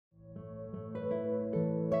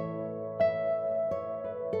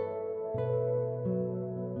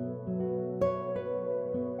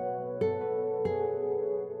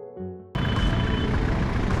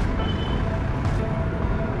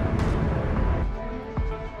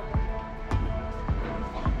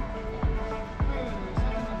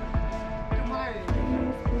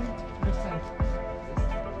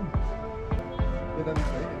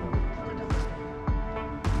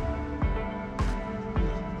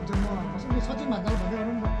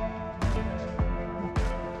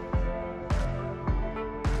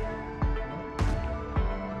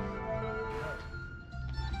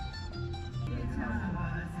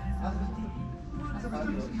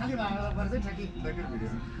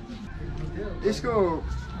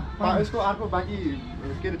यसको अर्को बाँकी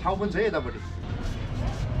के अरे ठाउँ पनि छ है यतापट्टि।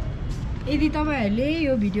 यदि तपाईहरुले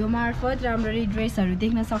यो भिडियो मार्फत राम्ररी ड्रेसहरु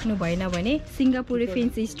देख्न सक्नु भएन भने Singapore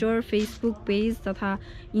fancy store Facebook page तथा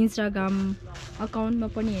इन्स्टाग्राम अकाउन्टमा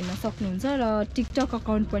पनि हेर्न सक्नुहुन्छ र टिकटक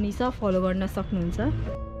अकाउन्ट पनि छ, फलो गर्न सक्नुहुन्छ।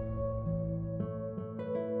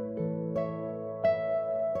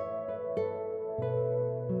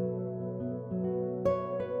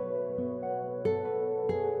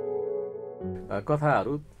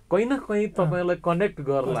 कथाहरू कहीँ न कहीँ तपाईलाई कनेक्ट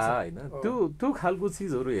गर्ला हैन, त्यो खालको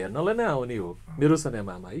चिजहरू हेर्नलाई नै आउने हो मेरो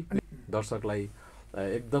सिनेमामा है। दर्शकलाई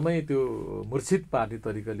एकदमै त्यो मूर्छित पार्टी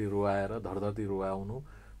तरिकाले रुवाएर धडधडी रुवाउनु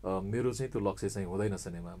मेरो चाहिँ त्यो लक्ष्य चाहिँ हुँदैन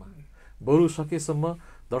सिनेमामा। बरु सकेसम्म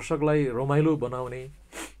दर्शकलाई रमाइलो बनाउने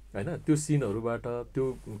हैन, त्यो सिनहरूबाट त्यो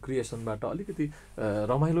क्रिएसनबाट अलिकति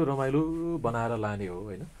रमाइलो बनाएर लाने हो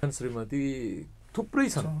हैन। श्रीमती थुप्रै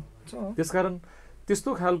छन्, त्यसकारण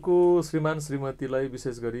त्यस्तो खालको श्रीमान श्रीमतीलाई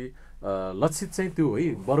विशेष गरी लक्षित चाहिँ त्यो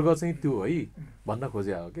है, वर्ग चाहिँ त्यो है भन्न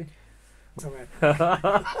खोजे हो कि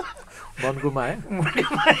मनको माया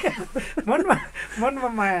मनमा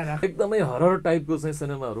माया एकदमै हरर टाइपको चाहिँ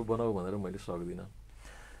सिनेमाहरू बनाऊ भनेर मैले सक्दिनँ।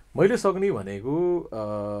 मैले सक्ने भनेको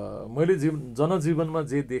मैले जनजीवनमा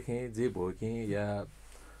जे देखेँ, जे भोगेँ या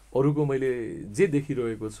अरूको मैले जे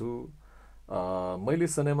देखिरहेको छु, मैले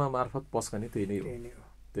सिनेमा मार्फत पस्कने त्यही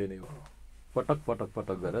नै हो। पटक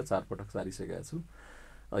गरेर 4 पटक सारिसकेका छु।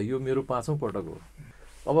 यो मेरो 5औं पटक हो।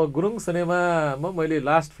 अब गुरुङ सिनेमामा मैले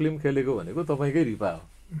लास्ट फिल्म खेलेको भनेको तपाईँकै रिपा हो।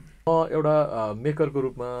 म एउटा मेकरको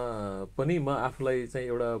रूपमा पनि म आफूलाई चाहिँ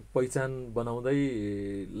एउटा पहिचान बनाउँदै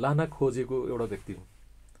लान खोजेको एउटा व्यक्ति हुँ।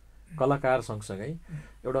 कलाकार सँगसँगै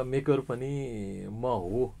एउटा मेकर पनि म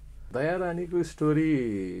हो। दयारानीको स्टोरी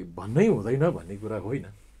भन्नै हुँदैन भन्ने कुरा होइन,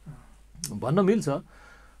 भन्न मिल्छ।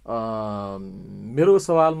 मेरो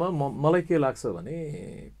सवालमा मलाई के लाग्छ भने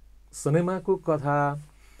सिनेमाको कथा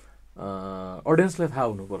अडियन्सलाई थाहा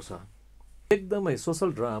हुनुपर्छ। एकदमै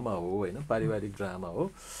सोसल ड्रामा हो हैन, पारिवारिक ड्रामा हो।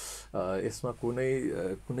 यसमा कुनै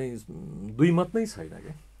दुई मत नै छैन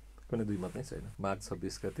के, कुनै दुई मत नै छैन। माघ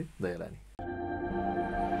 26 गते दयारानी।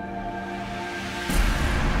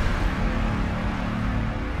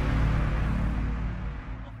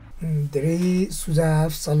 धेरै सुझाव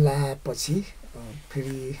सल्लाह पछि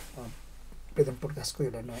फेरि प्रितम पोडकास्टको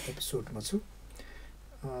एउटा नयाँ एपिसोडमा छु।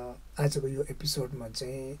 आजको यो एपिसोडमा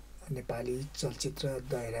चाहिँ नेपाली चलचित्र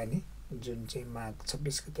दयारानी जुन चाहिँ माघ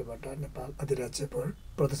 26 गतेबाट नेपाल अधिराज्यभर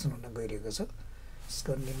प्रदर्शन हुन गइरहेको छ,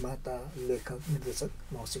 यसका निर्माता लेखक निर्देशक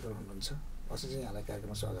माओत्से गुरुङ हुनुहुन्छ। माओत्से जी, यहाँलाई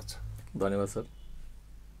कार्यक्रममा स्वागत छ। धन्यवाद सर।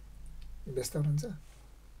 व्यस्त हुनुहुन्छ?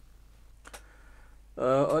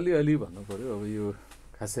 अलि भन्नु पर्यो। अब यो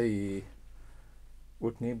खासै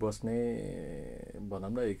उठ्ने बस्ने भनौँ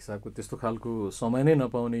न एक हिसाबको त्यस्तो खालको समय नै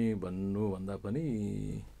नपाउने भन्नुभन्दा पनि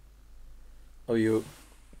अब यो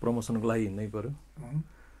प्रमोसनको लागि हिँड्नै पर्यो,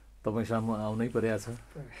 तपाईँसम्म आउनै परेको छ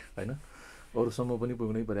होइन, अरूसम्म पनि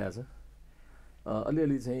पुग्नै परेको छ।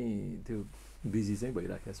 अलिअलि चाहिँ त्यो बिजी चाहिँ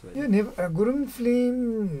भइराखेको छु। यो गुरुङ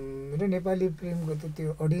फिल्म र नेपाली फिल्मको त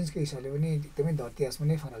त्यो अडियन्सको हिसाबले पनि एकदमै धरती आसमान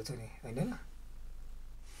नै फरक छ नि होइन?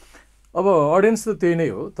 अब अडियन्स त त्यही नै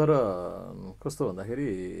हो, तर कस्तो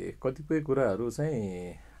भन्दाखेरि कतिपय कुराहरू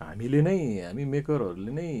चाहिँ हामी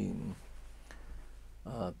मेकरहरूले नै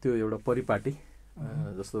त्यो एउटा परिपाटी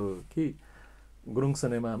जस्तो कि गुरुङ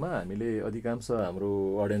सिनेमामा हामीले अधिकांश हाम्रो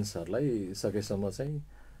अडियन्सहरूलाई सकेसम्म चाहिँ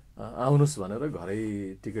आउनुहोस् भनेर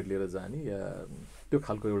घरै टिकट लिएर जाने या त्यो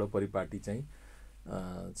खालको एउटा परिपाटी चाहिँ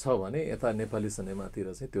छ भने यता नेपाली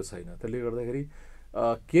सिनेमातिर चाहिँ त्यो छैन। त्यसले गर्दाखेरि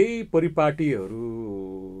केही परिपाटीहरू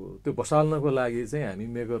त्यो बसाल्नको लागि चाहिँ हामी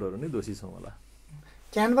मेकरहरू नै दोषी छौँ होला।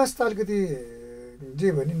 क्यानभास त अलिकति जे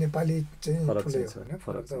भने नेपाली चाहिँ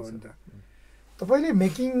फरक छ। तपाईँले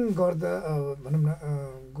मेकिङ गर्दा भनौँ न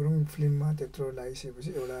गुरुङ फिल्ममा त्यत्रो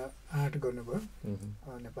लागिसकेपछि एउटा आर्ट गर्नुभयो,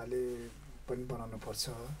 नेपाली पनि बनाउनु पर्छ,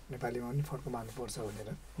 नेपालीमा पनि फर्को मार्नुपर्छ भनेर।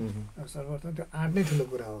 सर्वप्रथम त्यो आर्ट नै ठुलो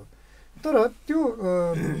कुरा हो, तर त्यो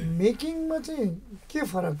मेकिङमा चाहिँ के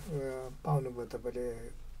फरक पाउनुभयो तपाईँले?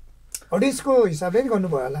 अडियन्सको हिसाबले नि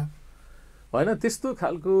गर्नुभयो होला होइन? त्यस्तो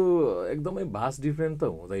खालको एकदमै भास्ट डिफ्रेन्ट त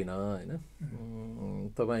हुँदैन होइन।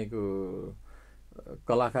 तपाईँको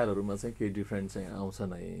कलाकारहरूमा चाहिँ केही डिफ्रेन्ट चाहिँ आउँछ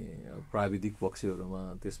नै, प्राविधिक पक्षहरूमा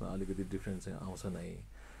त्यसमा अलिकति डिफ्रेन्ट चाहिँ आउँछ नै।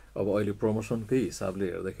 अब अहिले प्रमोसनकै हिसाबले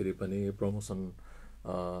हेर्दाखेरि पनि प्रमोसन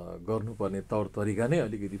गर्नुपर्ने तौर तरिका नै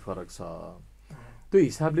अलिकति फरक छ। त्यो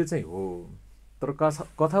हिसाबले चाहिँ हो। तर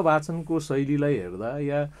कथा वाचनको शैलीलाई हेर्दा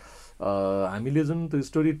या हामीले जुन त्यो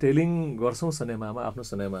स्टोरी टेलिङ गर्छौँ सिनेमामा, आफ्नो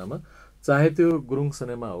सिनेमामा, चाहे त्यो गुरुङ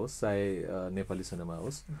सिनेमा होस् चाहे नेपाली सिनेमा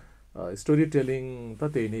होस्, स्टोरी टेलिङ त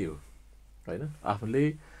त्यही नै हो होइन। आफूले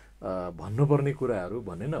भन्नुपर्ने कुराहरू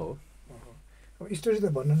भन्ने न हो। अब स्टोरी त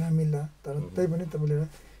भन्न नमिल्ला, तर त्यही पनि तपाईँले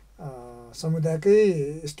समुदायकै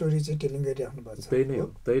स्टोरी चाहिँ टेलिङ गरिराख्नु भएको छ। त्यही नै हो,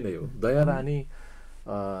 त्यही नै हो।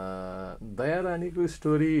 दयारानीको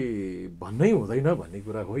स्टोरी भन्नै हुँदैन भन्ने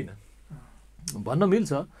कुरा होइन, भन्न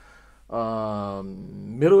मिल्छ।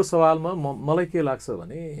 मेरो सवालमा मलाई के लाग्छ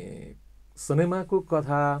भने सिनेमाको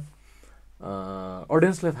कथा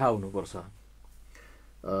अडियन्सलाई थाहा हुनुपर्छ।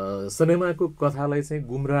 सिनेमाको कथालाई चाहिँ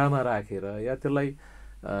गुमराहमा राखेर या त्यसलाई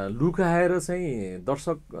लुकाएर चाहिँ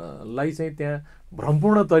दर्शकलाई चाहिँ त्यहाँ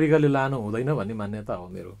भ्रमपूर्ण तरिकाले लानु हुँदैन भन्ने मान्यता हो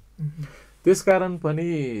मेरो। त्यसकारण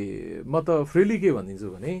पनि म त फ्रिली के भनिदिन्छु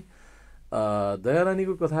भने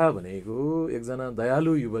दयारानीको कथा भनेको एकजना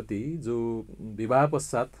दयालु युवती जो विवाह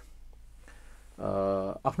पश्चात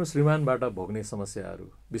आफ्नो श्रीमानबाट भोग्ने समस्याहरू,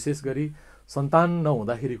 विशेष गरी सन्तान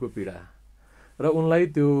नहुँदाखेरिको पीडा र उनलाई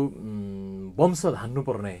त्यो वंश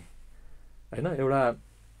धान्नुपर्ने होइन एउटा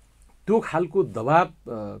त्यो खालको दबाब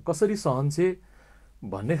कसरी सहन्छे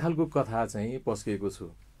भन्ने खालको कथा चाहिँ पस्किएको छु।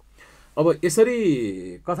 अब यसरी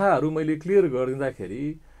कथाहरू मैले क्लियर गरिदिँदाखेरि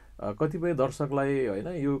कतिपय दर्शकलाई होइन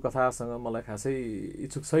यो कथासँग मलाई खासै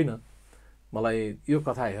इच्छुक छैन, मलाई यो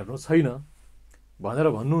कथा हेर्नु छैन भनेर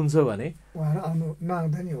भन्नुहुन्छ भने उहाँहरू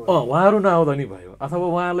नआउँदा नि भयो, अथवा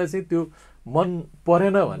उहाँहरूलाई चाहिँ त्यो मन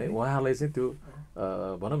परेन भने उहाँहरूलाई चाहिँ त्यो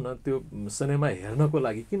भनौँ न त्यो सिनेमा हेर्नको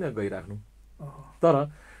लागि किन गइराख्नु। तर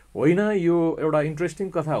होइन, यो एउटा इन्ट्रेस्टिङ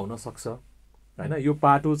कथा हुनसक्छ होइन, यो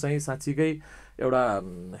पाटो चाहिँ साँच्चीकै एउटा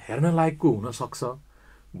हेर्न लायकको हुनसक्छ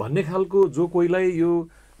भन्ने खालको जो कोहीलाई यो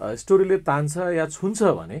स्टोरीले तान्छ या छुन्छ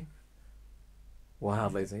भने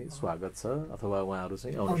उहाँहरूलाई चाहिँ स्वागत छ, अथवा उहाँहरू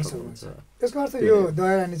चाहिँ आउन सक्नुहुन्छ। त्यसको अर्थ यो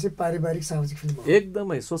दयारानी चाहिँ पारिवारिक सामाजिक फिल्म हो,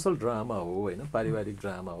 एकदमै सोसल ड्रामा हो होइन, पारिवारिक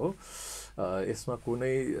ड्रामा हो। यसमा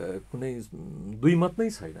कुनै दुई मत नै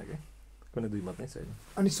छैन क्या, कुनै दुई मत नै छैन।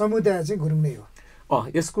 अनि समुदाय चाहिँ गुरुङ नै हो।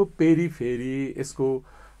 यसको पेरिफेरी, यसको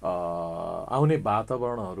आउने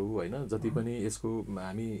वातावरणहरू होइन, जति पनि यसको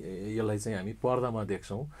यसलाई चाहिँ हामी पर्दामा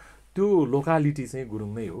देख्छौँ त्यो लोकालिटी चाहिँ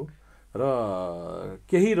गुरुङ नै हो र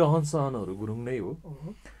केही रहन सहनहरू गुरुङ नै हो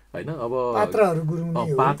होइन। अब पात्रहरू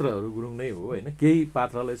गुरुङ नै हो होइन, केही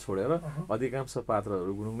पात्रलाई छोडेर अधिकांश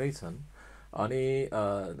पात्रहरू गुरुङ नै छन्। अनि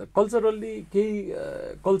कल्चरली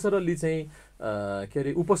चाहिँ के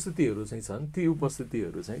अरे उपस्थितिहरू चाहिँ छन्, ती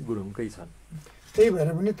उपस्थितिहरू चाहिँ गुरुङकै छन्। त्यही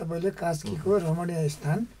भएर पनि तपाईँले कास्कीको रमणीय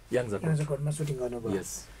स्थान याङ्जाकोटमा सुटिङ गर्नुभयो।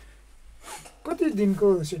 यस। कति दिनको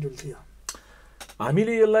सेड्युल थियो?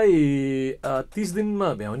 हामीले यसलाई 30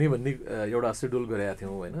 दिनमा भ्याउने भन्ने एउटा सेड्युल गरेका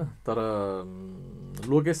थियौँ होइन। तर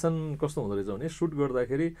लोकेसन कस्तो हुँदो रहेछ भने सुट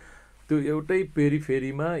गर्दाखेरि त्यो एउटै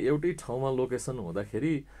पेरिफेरीमा एउटै ठाउँमा लोकेसन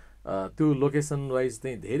हुँदाखेरि त्यो लोकेसन वाइज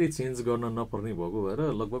चाहिँ धेरै चेन्ज गर्न नपर्ने भएको भएर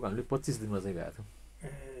लगभग हामीले 25 दिनमा चाहिँ गएको थियौँ।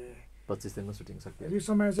 25 दिनमा सुटिङ सकियो। यो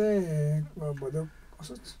समय चाहिँ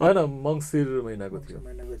होइन, मङ्सिर महिनाको थियो।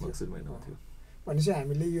 मङ्सिर महिनाको थियो। भनेपछि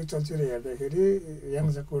हामीले यो चलचित्र हेर्दाखेरि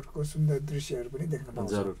याङ्जाकोटको सुन्दर दृश्यहरू पनि देख्न पाउँछौँ।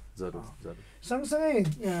 जरुर जरुर जरुर। सँगसँगै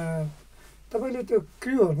तपाईँले त्यो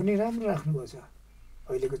क्रुहरू पनि राम्रो राख्नुभएको छ।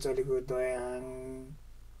 अहिलेको चलेको दयाहाङ,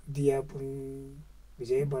 दियापुङ,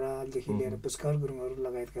 विजय बरालदेखि लिएर पुष्कर गुरुङहरू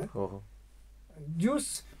लगायतका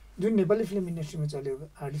जुन नेपाली फिल्म इन्डस्ट्रीमा चलेको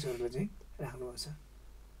आर्टिस्टहरूलाई चाहिँ राख्नुभएको छ।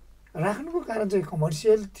 राख्नुको कारण चाहिँ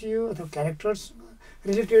कमर्सियल थियो अथवा क्यारेक्टर्स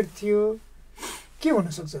रिलेटेड थियो, के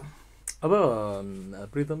हुनसक्छ? अब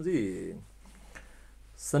प्रितमजी,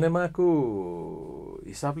 सिनेमाको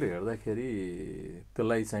हिसाबले हेर्दाखेरि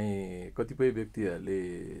त्यसलाई चाहिँ कतिपय व्यक्तिहरूले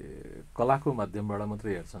कलाको माध्यमबाट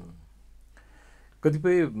मात्रै हेर्छन्,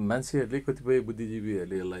 कतिपय मान्छेहरूले, कतिपय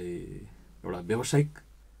बुद्धिजीवीहरूले यसलाई एउटा व्यावसायिक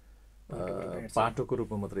पाटोको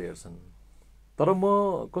रूपमा मात्रै हेर्छन्। तर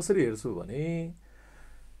म कसरी हेर्छु भने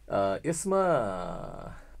यसमा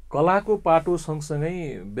कलाको पाटो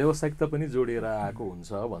सँगसँगै व्यावसायिकता पनि जोडिएर आएको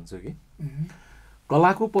हुन्छ भन्छु कि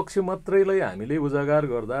कलाको पक्ष मात्रैलाई हामीले उजागर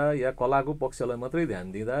गर्दा या कलाको पक्षलाई मात्रै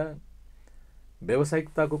ध्यान दिँदा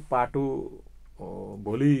व्यावसायिकताको पाटो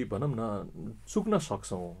भोलि भनौँ न चुक्न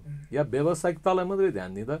सक्छौँ, या व्यावसायिकतालाई मात्रै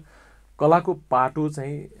ध्यान दिँदा कलाको पाटो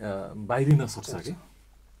चाहिँ बाहिरिन सक्छ कि।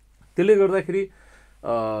 त्यसले गर्दाखेरि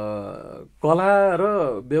कला र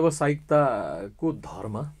व्यावसायिकताको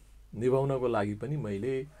धर्म निभाउनको लागि पनि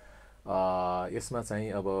मैले यसमा चाहिँ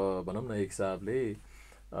अब भनौँ न एक हिसाबले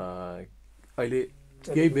अहिले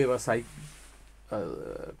केही व्यावसायिक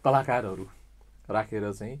कलाकारहरू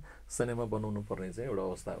राखेर चाहिँ सिनेमा बनाउनु पर्ने चाहिँ एउटा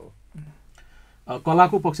अवस्था हो।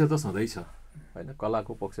 कलाको पक्ष त सधैँ छ होइन,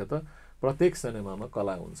 कलाको पक्ष त प्रत्येक सिनेमामा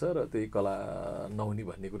कला हुन्छ र त्यही कला नहुने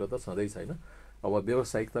भन्ने कुरा त छँदै छैन। अब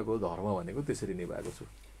व्यावसायिकताको धर्म भनेको त्यसरी निभाएको छु।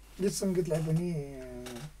 गीत सङ्गीतलाई पनि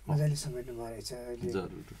मजाले समेट्नु भएको रहेछ। अहिले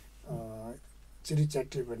चिरी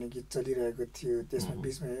च्याट्री भन्ने गीत चलिरहेको थियो, त्यसमा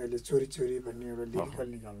बिचमा अहिले चोरी चोरी भन्ने एउटा लिरिकल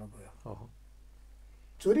निकाल्नु भयो।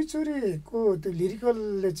 चोरी चोरीको त्यो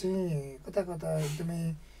लिरिकलले चाहिँ कता कता एकदमै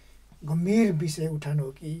गम्भीर विषय उठानु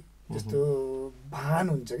हो कि जस्तो भान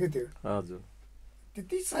हुन्छ क्या त्यो। हजुर,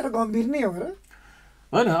 त्यति साह्रो गम्भीर नै हो र?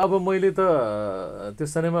 होइन, अब मैले त त्यो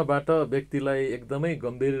सिनेमाबाट व्यक्तिलाई एकदमै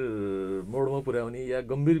गम्भीर मोडमा पुर्याउने या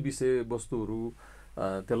गम्भीर विषयवस्तुहरू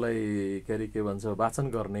त्यसलाई के भन्छ वाचन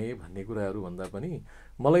गर्ने भन्ने कुराहरू भन्दा पनि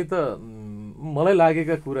मलाई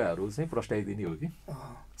लागेका कुराहरू चाहिँ प्रस्ताइदिने हो कि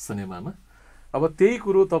सिनेमामा। अब त्यही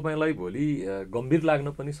कुरो तपाईँलाई भोलि गम्भीर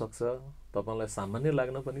लाग्न पनि सक्छ, तपाईँलाई सामान्य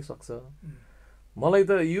लाग्न पनि सक्छ। मलाई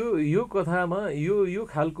त यो कथामा यो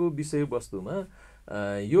खालको विषयवस्तुमा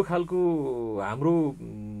यो खालको हाम्रो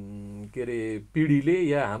पिँढीले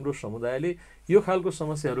या हाम्रो समुदायले यो खालको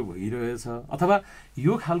समस्याहरू भइरहेछ अथवा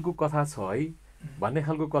यो खालको कथा छ है भन्ने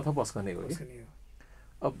खालको कथा पस्कने हो कि।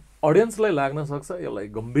 अब अडियन्सलाई लाग्न सक्छ, यसलाई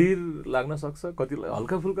गम्भीर लाग्न सक्छ, कतिलाई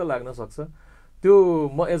हल्का फुल्का लाग्न सक्छ। त्यो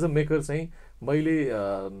म एज अ मेकर चाहिँ मैले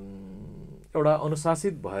एउटा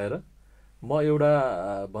अनुशासित भएर म एउटा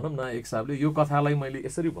भनौँ न एक हिसाबले यो कथालाई मैले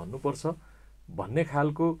यसरी भन्नुपर्छ भन्ने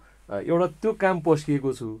खालको एउटा त्यो काम पस्किएको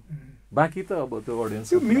छु। बाँकी त अब त्यो अडियन्स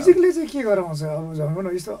त्यो म्युजिकले चाहिँ के गराउँछ? अब झन्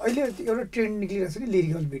यस्तो अहिले एउटा ट्रेन्ड निक्लिरहेको छ नि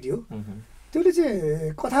लिरिकल भिडियो, त्यसले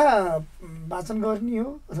चाहिँ कथा वाचन गर्ने हो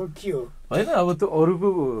अथवा के हो? होइन, अब त्यो अरूको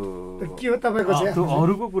के हो तपाईँको चाहिँ? त्यो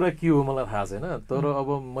अरूको कुरा के हो मलाई थाहा छैन, तर अब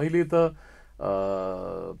मैले त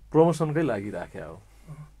प्रमोसनकै लागि राखे हो।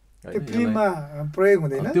 त्यो फिल्ममा प्रयोग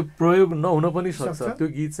हुँदैन, त्यो प्रयोग नहुन पनि सक्छ, त्यो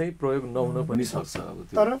गीत चाहिँ प्रयोग नहुन पनि सक्छ।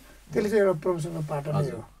 तर त्यसले चाहिँ एउटा प्रमोसनको पाटो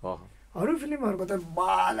नै हो। अरू फिल्महरूको त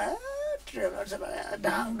बाला ट्रेलर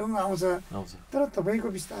ढाङढुङ आउँछ, तर तपाईँको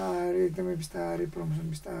बिस्तारै एकदमै बिस्तारै प्रमोसन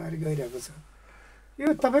बिस्तारै गइरहेको छ।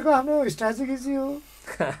 यो तपाईँको आफ्नो स्ट्राटेजी चाहिँ हो?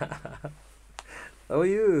 अब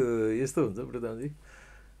यो यस्तो हुन्छ प्रितमजी,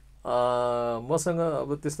 मसँग अब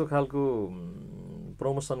त्यस्तो खालको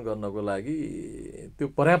प्रमोसन गर्नको लागि त्यो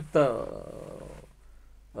पर्याप्त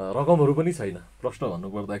रकमहरू पनि छैन। प्रश्न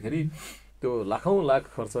भन्नुपर्दाखेरि त्यो लाखौँ लाख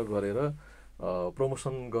खर्च गरेर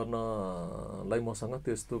प्रमोसन गर्नलाई मसँग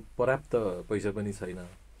त्यस्तो पर्याप्त पैसा पनि छैन।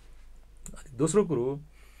 दोस्रो कुरो,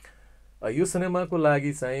 यो सिनेमाको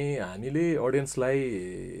लागि चाहिँ हामीले अडियन्सलाई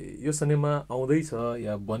यो सिनेमा आउँदैछ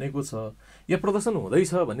या बनेको छ या प्रदर्शन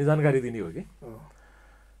हुँदैछ भन्ने जानकारी दिने हो कि।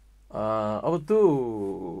 अब त्यो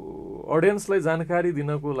अडियन्सलाई जानकारी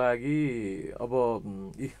दिनको लागि अब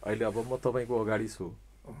अहिले अब म तपाईँको अगाडि छु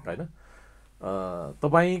होइन,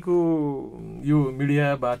 तपाईँको यो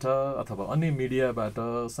मिडियाबाट अथवा अन्य मिडियाबाट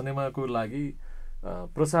सिनेमाको लागि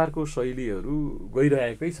प्रचारको शैलीहरू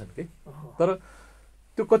गइरहेकै छन् कि, तर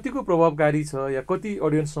त्यो कतिको प्रभावकारी छ या कति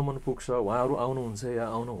अडियन्ससम्म पुग्छ, उहाँहरू आउनुहुन्छ या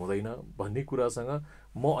आउनु हुँदैन भन्ने कुरासँग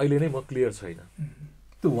म अहिले नै क्लियर छैन।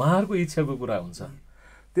 त्यो उहाँहरूको इच्छाको कुरा हुन्छ।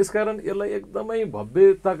 त्यसकारण यसलाई एकदमै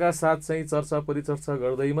भव्यताका साथ चाहिँ चर्चा परिचर्चा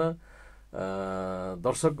गर्दैमा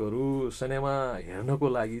दर्शकहरू सिनेमा हेर्नको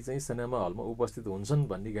लागि चाहिँ सिनेमा हलमा उपस्थित हुन्छन्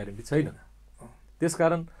भन्ने ग्यारेन्टी छैन।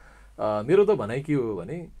 त्यसकारण मेरो त भनाइ के हो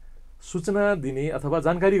भने सूचना दिने अथवा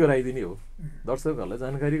जानकारी गराइदिने हो, दर्शकहरूलाई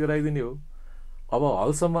जानकारी गराइदिने हो। अब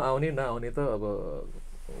हलसम्म आउने नआउने त अब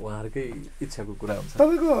उहाँहरूकै इच्छाको कुरा हुन्छ।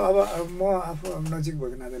 तपाईँको अब म आफू नजिक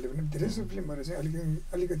भएको नाताले पनि धेरै जस्तो फिल्महरू चाहिँ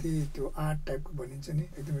अलिकति त्यो आर्ट टाइपको भनिन्छ नि,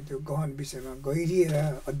 एकदमै त्यो गहन विषयमा गहिरिएर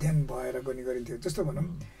अध्ययन भएर गर्ने गरिन्थ्यो। जस्तो भनौँ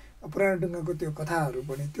पुरानो ढुङ्गाको त्यो कथाहरू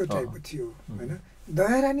पनि त्यो टाइपको थियो होइन।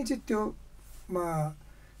 दयारानी चाहिँ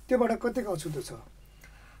त्योबाट कतिको अछुतो छ?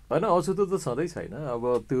 होइन, अछुतो त छँदै छैन। अब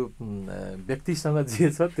त्यो व्यक्तिसँग जे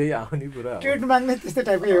छ त्यही आउने कुरा हो। ट्रेडमार्क नै त्यस्तै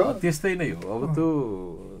टाइपकै हो? त्यस्तै नै हो। अब त्यो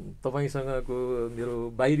तपाईँसँगको मेरो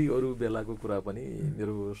बाहिरी अरू बेलाको कुरा पनि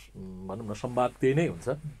मेरो भनौँ न संवाद त्यही नै हुन्छ।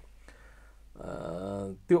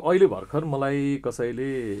 त्यो अहिले भर्खर मलाई कसैले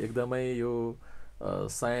एकदमै यो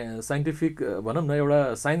साइन्टिफिक भनौँ न एउटा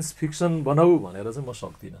साइन्स फिक्सन बनाऊ भनेर चाहिँ म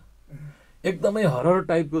सक्दिनँ। एकदमै हरर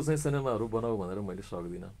टाइपको चाहिँ सिनेमाहरू बनाऊ भनेर मैले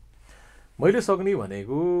सक्दिनँ। मैले सक्ने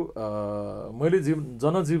भनेको मैले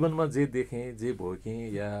जनजीवनमा जे देखेँ, जे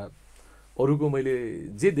भोगेँ या अरूको मैले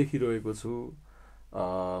जे देखिरहेको छु,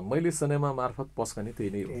 मैले सिनेमा मार्फत पस्कने त्यही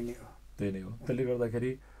नै हो। त्यसले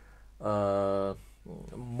गर्दाखेरि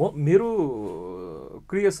मेरो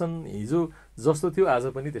क्रिएसन हिजो जस्तो थियो आज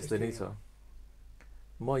पनि त्यस्तै नै छ।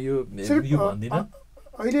 म यो भन्दिनँ।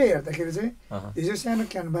 अहिले हेर्दाखेरि चाहिँ हिजो सानो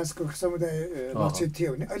क्यानभासको समुदाय लक्षित थियो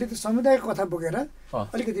भने अहिले त समुदायको कथा बोकेर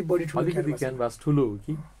अलिकति बढी ठुलो क्यानभास ठुलो हो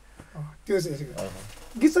कि त्यो चाहिँ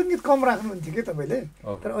गीत सङ्गीत कम राख्नुहुन्थ्यो कि तपाईँले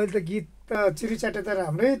तर अहिले त गीत त चिरीचाटे त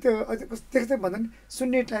राम्रै त्यो त्यस्तै भन्दा नि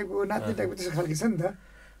सुन्ने टाइपको नाच्ने टाइपको त्यस्तो खालको छ नि त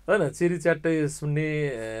होइन चिरीचाटे सुन्ने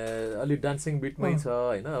अलि डान्सिङ बिटमै छ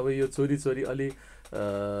होइन अब यो चोरी चोरी अलि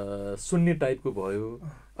सुन्ने टाइपको भयो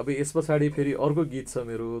अब यस पछाडि फेरि अर्को गीत छ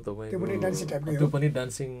मेरो तपाईँको त्यो पनि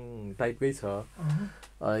डान्सिङ टाइपकै छ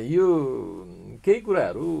यो केही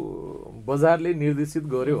कुराहरू बजारले निर्देशित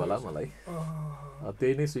गर्यो होला मलाई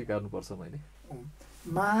त्यही नै स्वीकार्नुपर्छ मैले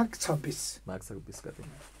माघ 26 गते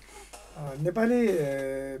नेपाली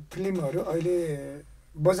फिल्महरू अहिले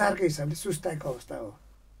बजारको हिसाबले सुस्ताएको अवस्था हो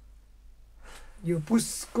यो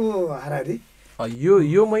पुसको हाराहारी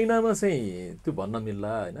यो महिनामा चाहिँ त्यो भन्न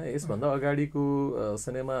मिल्ला होइन यसभन्दा अगाडिको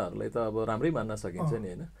सिनेमाहरूलाई त अब राम्रै मान्न सकिन्छ नि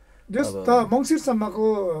होइन जस त मङ्सिरसम्मको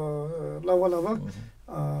लगभग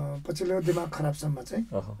पछिल्लो दिमाग खराबसम्म चाहिँ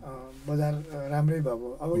बजार राम्रै भएको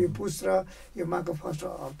अब यो पुस र यो माघको फर्स्ट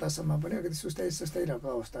हप्तासम्म पनि अलिकति सुस्तै रहेको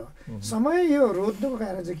अवस्था हो समय यो रोज्नुको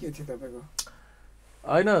कारण चाहिँ के थियो तपाईँको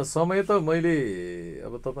होइन समय त मैले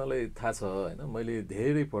अब तपाईँलाई थाहा छ होइन मैले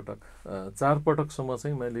धेरै पटक 4 पटकसम्म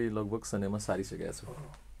चाहिँ मैले लगभग सिनेमा सारिसकेको छु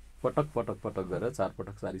पटक गरेर 4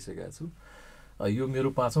 पटक सारिसकेको छु यो मेरो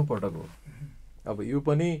 5औं पटक हो अब यो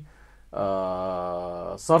पनि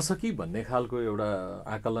सर्छ कि भन्ने खालको एउटा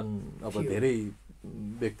आकलन अब धेरै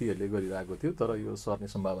व्यक्तिहरूले गरिरहेको थियो तर यो सर्ने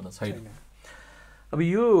सम्भावना छैन अब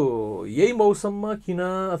यो यही मौसममा किन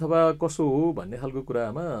अथवा कसो हो भन्ने खालको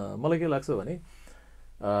कुरामा मलाई के लाग्छ भने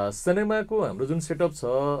सिनेमाको हाम्रो जुन सेटअप छ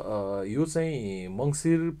यो चाहिँ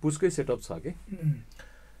मङ्सिर पुसकै सेटअप छ कि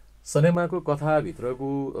सिनेमाको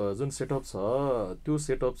कथाभित्रको जुन सेटअप छ त्यो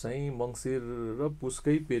सेटअप चाहिँ मङ्सिर र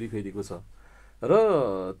पुसकै पेरिफेरीको छ र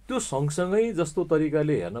त्यो सँगसँगै जस्तो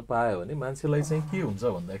तरिकाले हेर्न पायो भने मान्छेलाई चाहिँ के हुन्छ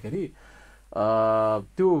भन्दाखेरि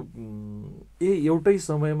त्यो एउटै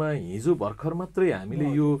समयमा हिजो भर्खर मात्रै हामीले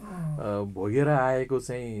यो भोगेर आएको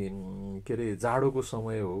चाहिँ के अरे जाडोको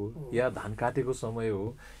समय हो या धान काटेको समय हो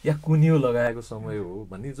या कुनियो लगाएको समय हो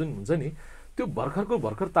भन्ने जुन हुन्छ नि त्यो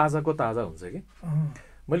भर्खर ताजाको ताजा हुन्छ कि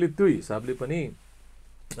मैले त्यो हिसाबले पनि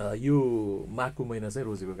यो माघको महिना चाहिँ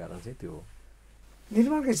रोजेको कारण चाहिँ त्यो हो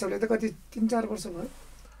निर्माणको हिसाबले त कति 3-4 वर्ष भयो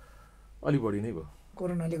अलि बढी नै भयो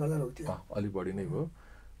कोरोनाले गर्दा रोक्थ्यो अलि बढी नै भयो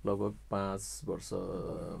लगभग 5 वर्ष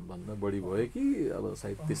भन्दा बढी भयो कि अब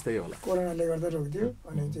सायद त्यस्तै होला कोरोनाले गर्दा रोक्थ्यो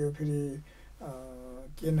अनि त्यो फेरि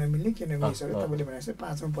के नमिल्ने हिसाबले तपाईँले भने जस्तै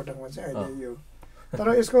 5औं पटकमा चाहिँ अहिले यो तर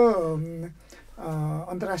यसको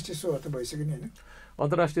अन्तर्राष्ट्रिय सोहरू त भइसक्यो नि होइन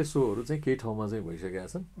अन्तर्राष्ट्रिय सोहरू चाहिँ केही ठाउँमा चाहिँ भइसकेका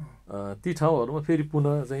छन् ती ठाउँहरूमा फेरि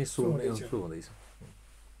पुनः चाहिँ सो हुँदैछ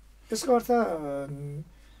त्यसको अर्थ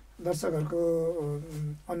दर्शकहरूको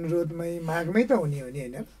अनुरोधमै माघमै त हुने हो नि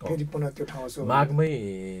होइन फेरि पुनः त्यो ठाउँ सो माघमै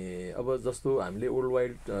अब जस्तो हामीले वर्ल्ड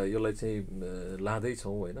वाइड यसलाई चाहिँ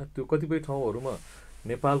लाँदैछौँ होइन त्यो कतिपय ठाउँहरूमा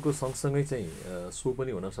नेपालको सँगसँगै चाहिँ सो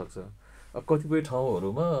पनि हुनसक्छ अब कतिपय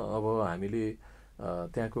ठाउँहरूमा अब हामीले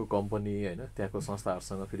त्यहाँको कम्पनी होइन त्यहाँको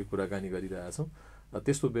संस्थाहरूसँग फेरि कुराकानी गरिरहेछौँ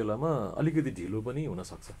त्यस्तो बेलामा अलिकति ढिलो पनि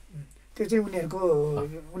हुनसक्छ त्यो चाहिँ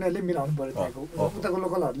उनीहरूले मिलाउनु पर्यो त्यहाँको उताको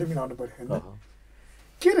लोकलहरूले मिलाउनु पर्यो होइन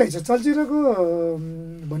के रहेछ चलचित्रको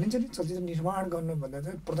भनिन्छ नि चलचित्र निर्माण गर्नुभन्दा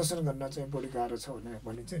चाहिँ प्रदर्शन गर्न चाहिँ बढी गाह्रो छ भनेर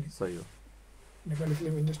भनिन्छ नि सही हो नेपाली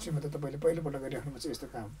फिल्म इन्डस्ट्रीमा त तपाईँले पहिलोपल्ट गरिराख्नुपर्छ यस्तो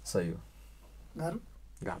काम सही हो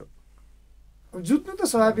गाह्रो जुत्नु त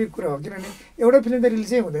स्वाभाविक कुरा हो किनभने एउटा फिल्म त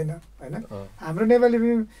रिलिजै हुँदैन होइन हाम्रो नेपाली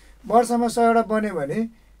फिल्म वर्षमा 100वटा बन्यो भने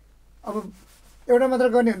अब एउटा मात्र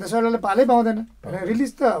गर्ने भने त 100वटाले पालै पाउँदैन होइन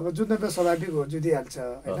रिलिज त अब जुत्नु त स्वाभाविक हो जुधिहाल्छ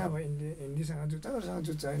होइन अब हिन्दीसँग जुत्छ अरूसँग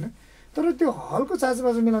जुत्छ होइन तर त्यो हलको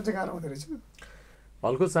चाँजोपाँजो मिलाउनु चाहिँ गाह्रो हुँदो रहेछ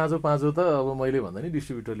हलको चाँजो त अब मैले भन्दा नि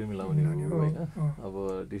डिस्ट्रिब्युटरले मिलाउने हो होइन अब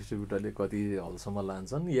डिस्ट्रिब्युटरले कति हलसम्म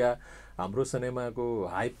लान्छन् या हाम्रो सिनेमाको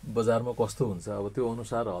हाइप बजारमा कस्तो हुन्छ अब त्यो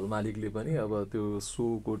अनुसार हल मालिकले पनि अब त्यो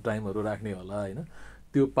सोको टाइमहरू राख्ने होला होइन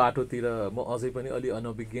त्यो पाटोतिर म अझै पनि अलि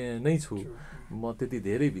अनभिज्ञ नै छु म त्यति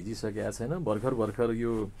धेरै भिजिसकेको छैन भर्खर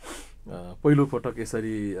यो पहिलो पटक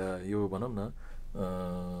यसरी यो भनौँ न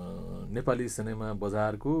नेपाली सिनेमा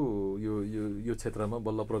बजारको यो क्षेत्रमा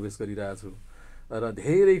बल्ल प्रवेश गरिरहेको छु र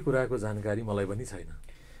धेरै कुराको जानकारी मलाई पनि छैन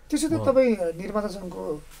त्यसो त तपाईँ निर्माता सङ्घको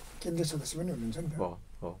केन्द्रीय सदस्य पनि हुनुहुन्छ नि त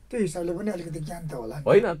त्यो हिसाबले पनि अलिकति ज्ञान त होला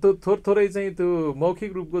होइन त्यो थोरै चाहिँ त्यो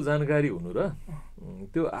मौखिक रूपको जानकारी हुनु र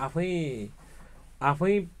त्यो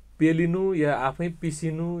आफै पेलिनु या आफै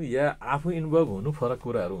पिसिनु या आफै इन्भल्भ हुनु फरक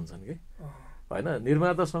कुराहरू हुन्छन् कि होइन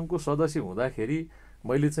निर्माता सङ्घको सदस्य हुँदाखेरि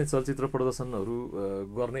मैले चाहिँ चलचित्र प्रदर्शनहरू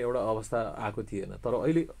गर्ने एउटा अवस्था आएको थिएन तर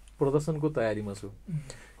अहिले प्रदर्शनको तयारीमा छु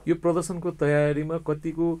यो प्रदर्शनको तयारीमा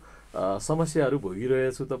कतिको समस्याहरू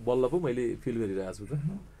भोगिरहेछु त बल्ल पो मैले फिल गरिरहेको छु त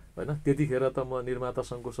होइन त्यतिखेर त म निर्माता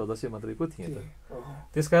सङ्घको सदस्य मात्रै पो थिएँ त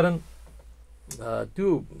त्यसकारण त्यो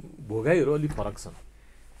भोगाइहरू अलिक फरक छन्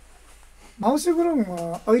माउसे गुरुङ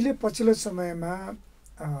अहिले पछिल्लो समयमा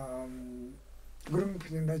गुरुङ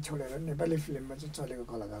फिल्मलाई छोडेर नेपाली फिल्ममा चाहिँ चलेको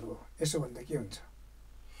कलाकार हो, यसो भन्दा के हुन्छ?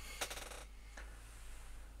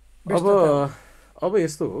 अब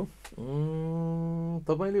यस्तो हो,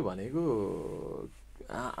 तपाईँले भनेको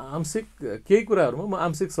आंशिक केही कुराहरूमा म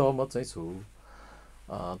आंशिक सहमत चाहिँ छु।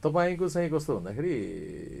 तपाईँको चाहिँ कस्तो भन्दाखेरि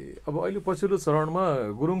अब अहिले पछिल्लो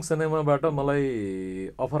चरणमा गुरुङ सिनेमाबाट मलाई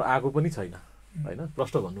अफर आएको पनि छैन होइन,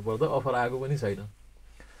 प्रश्न भन्नुपर्दा अफर आएको पनि छैन।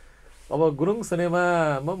 अब गुरुङ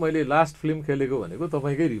सिनेमामा मैले लास्ट फिल्म खेलेको भनेको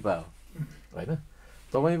तपाईँकै रिपा हो होइन।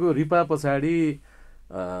 तपाईँको रिपा पछाडि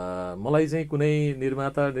मलाई चाहिँ कुनै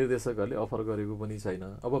निर्माता निर्देशकहरूले अफर गरेको पनि छैन।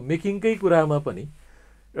 अब मेकिङकै कुरामा पनि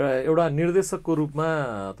एउटा निर्देशकको रूपमा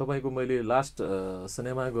तपाईँको मैले लास्ट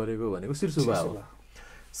सिनेमा गरेको भनेको शिरसुबा हो।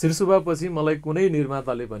 शिरसुबा पछि मलाई कुनै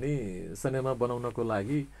निर्माताले पनि सिनेमा बनाउनको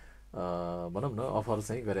लागि भनौँ न अफर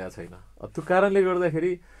चाहिँ गरेका छैन। त्यो कारणले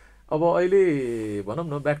गर्दाखेरि अब अहिले भनौँ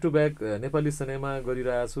न back to back Nepali cinema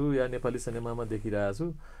गरिरहेको छु या नेपाली सिनेमामा देखिरहेको छु।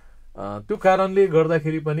 त्यो कारणले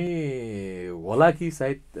गर्दाखेरि पनि होला कि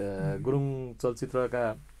सायद गुरुङ चलचित्रका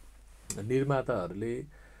निर्माताहरूले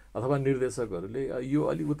अथवा निर्देशकहरूले यो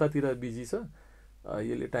अलि उतातिर बिजी छ,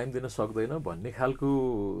 यसले टाइम दिन सक्दैन भन्ने खालको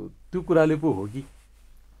त्यो कुराले पो हो कि?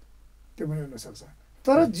 त्यो पनि हुनसक्छ।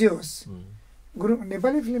 तर जे होस्, गुरुङ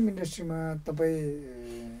नेपाली फिल्म इन्डस्ट्रीमा तपाईँ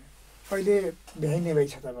अहिले भ्याइने भइ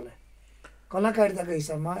छ तपाईँलाई कलाकारिताको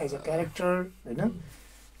हिसाबमा एज अ क्यारेक्टर होइन,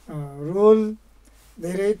 रोल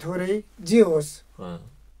धेरै थोरै जे होस्,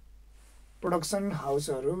 प्रोडक्सन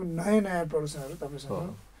हाउसहरू नयाँ नयाँ प्रोडक्सनहरू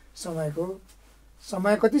तपाईँसँग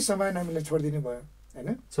समय कति समय हामीले छोडिदिनु भयो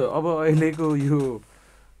होइन? अब अहिलेको यो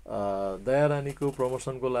दयारानीको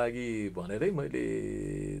प्रमोसनको लागि भनेरै मैले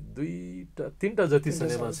 2-3टा जति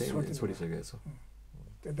सिनेमा चाहिँ छोडिसकेको छु।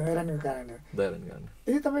 त्यो दयारानीको कारणले? दयारानीको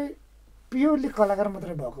कारणले। यदि तपाईँ प्योरली कलाकार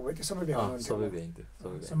मात्रै भएको भए त्यो सबै सबै भ्याइन्थ्यो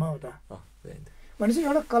समाउँदा भनेपछि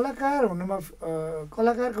एउटा कलाकार हुनुमा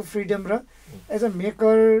कलाकारको फ्रिडम र एज अ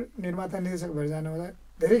मेकर निर्माता निर्देशक भएर जानुभन्दा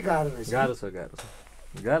धेरै गाह्रो रहेछ।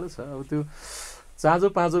 गाह्रो छ। अब त्यो चाँजो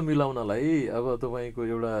पाँजो मिलाउनलाई अब तपाईँको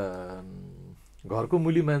एउटा घरको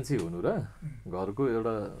मुली मान्छे हुनु र घरको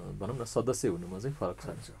एउटा भनौँ न सदस्य हुनुमा चाहिँ फरक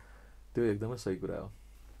छ। त्यो एकदमै सही कुरा हो,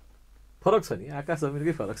 फरक छ नि, आकाश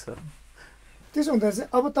जमिनकै फरक छ। त्यसो हुँदा चाहिँ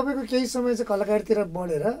अब तपाईँको केही समय चाहिँ कलाकारतिर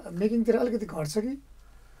बढेर मेकिङतिर अलिकति घट्छ कि?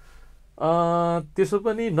 त्यसो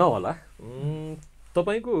पनि नहोला।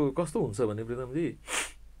 तपाईँको कस्तो हुन्छ भने प्रितमजी,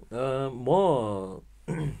 म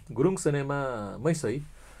गुरुङ सिनेमामै सही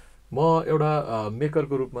म एउटा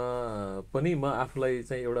मेकरको रूपमा पनि म आफूलाई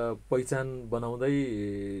चाहिँ एउटा पहिचान बनाउँदै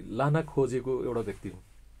लान खोजेको एउटा व्यक्ति हुँ।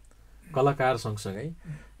 कलाकार सँगसँगै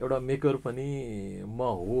एउटा मेकर पनि म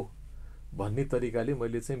हो भन्ने तरिकाले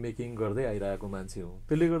मैले चाहिँ मेकिङ गर्दै आइरहेको मान्छे हुँ।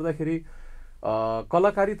 त्यसले गर्दाखेरि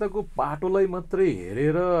कलाकारिताको पाटोलाई मात्रै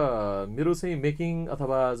हेरेर मेरो चाहिँ मेकिङ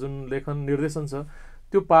अथवा जुन लेखन निर्देशन छ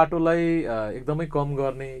त्यो पाटोलाई एकदमै कम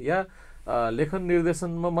गर्ने या लेखन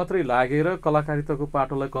निर्देशनमा मात्रै लागेर कलाकारिताको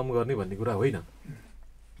पाटोलाई कम गर्ने भन्ने कुरा होइन।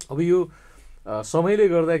 अब यो समयले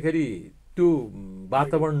गर्दाखेरि त्यो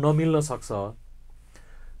वातावरण नमिल्न सक्छ।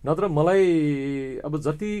 नत्र मलाई अब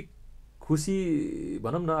जति खुसी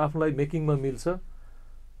भनौँ न आफूलाई मेकिङमा मिल्छ,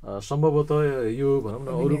 सम्भवतः यो भनौँ न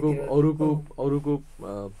अरूको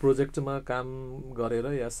प्रोजेक्टमा काम गरेर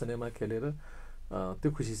या सिनेमा खेलेर त्यो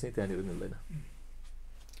खुसी चाहिँ त्यहाँनिर मिल्दैन।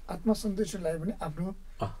 आत्मसन्तुष्टिलाई पनि आफ्नो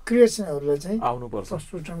क्रिएसनहरूलाई चाहिँ आउनुपर्छ,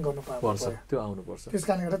 प्रस्तुतन गर्नुपर्छ, त्यो आउनुपर्छ। त्यस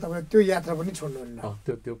कारणले गर्दा तपाईँ त्यो यात्रा पनि छोड्नुहुन्न।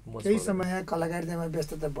 त्यो केही समय कलाकारितामा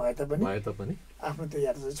व्यस्तता भए तापनि आफ्नो त्यो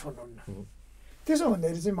यात्रा चाहिँ छोड्नुहुन्न। त्यसो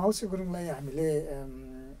भन्दाखेरि चाहिँ माउसे गुरुङलाई हामीले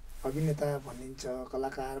अभिनेता भनिन्छ,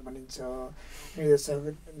 कलाकार भनिन्छ, निर्देशक,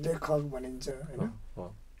 लेखक भनिन्छ होइन?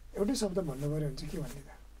 एउटै शब्द भन्नु पऱ्यो भने चाहिँ के भन्ने त?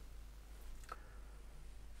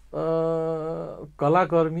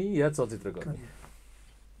 कलाकर्मी या चलचित्रकर्मी।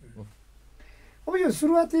 अब यो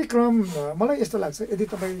सुरुवाती क्रम मलाई यस्तो लाग्छ, यदि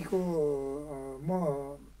तपाईँको म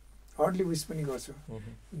हार्डली विस पनि गर्छु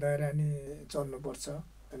दयारानी चल्नुपर्छ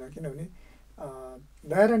होइन, किनभने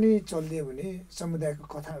दयारानी चलिदियो भने समुदायको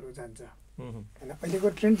कथाहरू जान्छ होइन। अहिलेको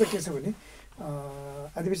ट्रेन्ड त के छ भने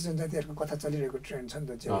आदिवासी जनजातिहरूको कथा चलिरहेको ट्रेन्ड छ नि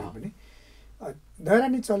त, जे पनि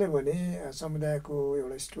दयारानी चल्यो भने समुदायको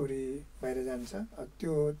एउटा स्टोरी बाहिर जान्छ।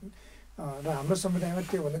 त्यो र हाम्रो समुदायमा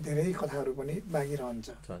त्योभन्दा धेरै कथाहरू पनि बाँकी रहन्छ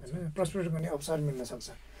होइन, प्रस्फुट गर्ने अवसर मिल्न सक्छ।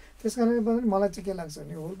 त्यस कारणले पनि मलाई चाहिँ के लाग्छ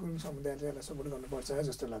भने होल गुरुङ समुदायले यसलाई सपोर्ट गर्नुपर्छ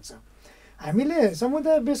जस्तो लाग्छ। हामीले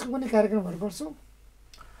समुदाय बेसको पनि कार्यक्रमहरू गर्छौँ।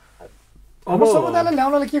 अब समुदायलाई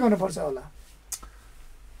ल्याउनलाई के गर्नुपर्छ होला?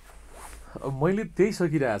 मैले त्यही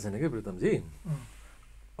सकिरहेको छैन क्या प्रितमजी।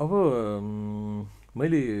 अब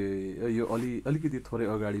मैले यो अलिकति थोरै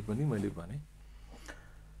अगाडि पनि मैले भने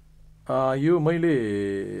यो मैले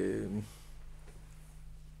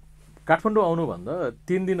काठमाडौँ आउनुभन्दा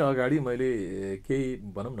 3 दिन अगाडि मैले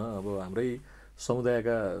केही भनौँ न अब हाम्रै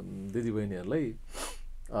समुदायका दिदीबहिनीहरूलाई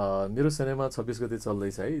मेरो सिनेमा 26 गते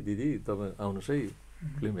चल्दैछ है दिदी तपाईँ आउनुहोस् है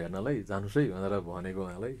फिल्म हेर्नलाई जानुहोस् है भनेर भनेको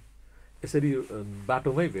उहाँलाई यसरी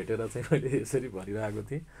बाटोमै भेटेर चाहिँ मैले यसरी भनिरहेको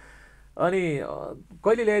थिएँ अनि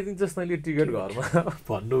कहिले ल्याइदिन्छस् तैँले टिकट घरमा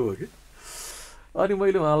भन्नु हो कि अनि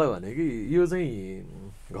मैले उहाँलाई भने कि यो चाहिँ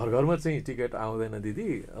घर घरमा चाहिँ टिकट आउँदैन दिदी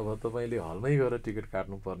अब तपाईँले हलमै गएर टिकट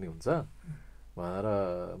काट्नुपर्ने हुन्छ भनेर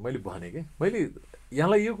मैले भने कि मैले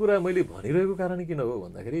यहाँलाई यो कुरा मैले भनिरहेको कारण किन हो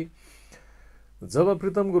भन्दाखेरि जब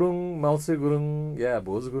प्रितम गुरुङ माउत्से गुरुङ या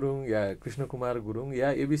भोज गुरुङ या कृष्ण कुमार गुरुङ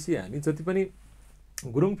या एबिसी हामी जति पनि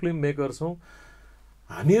गुरुङ फिल्म मेकर छौँ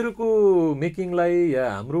हामीहरूको मेकिङलाई या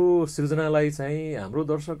हाम्रो सृजनालाई चाहिँ हाम्रो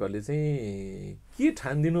दर्शकहरूले चाहिँ के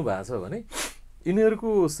ठानिदिनु भएको छ भने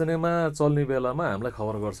यिनीहरूको सिनेमा चल्ने बेलामा हामीलाई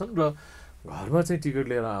खबर गर्छन् र घरमा चाहिँ टिकट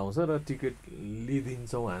लिएर आउँछ र टिकट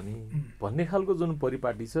लिइदिन्छौँ हामी भन्ने खालको जुन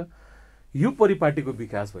परिपाटी छ यो परिपाटीको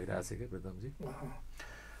विकास भइरहेछ क्या प्रितमजी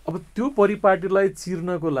अब त्यो परिपाटीलाई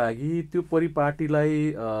चिर्नको लागि त्यो परिपाटीलाई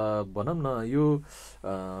भनौँ न यो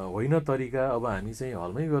होइन तरिका अब हामी चाहिँ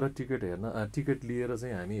हलमै गएर टिकट लिएर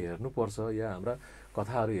चाहिँ हामी हेर्नुपर्छ या हाम्रा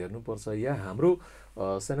कथाहरू हेर्नुपर्छ या हाम्रो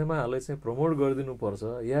सिनेमाहरूलाई चाहिँ प्रमोट गरिदिनुपर्छ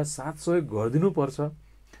या साथ सहयोग गरिदिनुपर्छ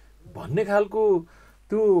भन्ने खालको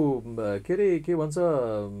त्यो के अरे के भन्छ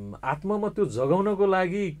आत्मामा त्यो जगाउनको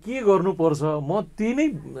लागि के गर्नुपर्छ म त्यही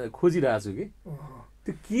नै खोजिरहेको छु कि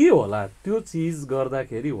त्यो के होला त्यो चिज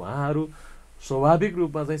गर्दाखेरि उहाँहरू स्वाभाविक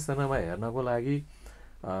रूपमा चाहिँ सिनेमा हेर्नको लागि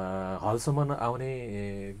हलसम्म आउने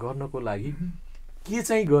गर्नको लागि के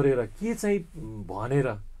चाहिँ गरेर के चाहिँ भनेर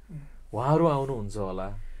उहाँहरू आउनुहुन्छ होला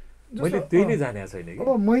मैले त्यही नै जानेको छैन कि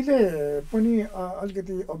अब मैले पनि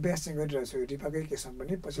अलिकति अभ्यास चाहिँ गरिरहेको छु रिपाकै केसमा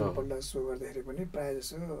पनि पछिल्लोपल्ट सो गर्दाखेरि पनि प्रायः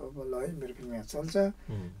जसो अब ल है मेरो फिल्म यहाँ चल्छ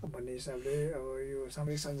भन्ने हिसाबले अब यो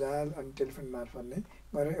सामाजिक सञ्जाल अनि टेलिफोन मार्फत नै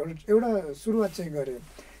गरेर एउटा सुरुवात चाहिँ गरेँ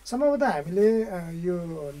सम्भवतः हामीले यो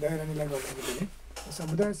दयारानीलाई गर्दाखेरि पनि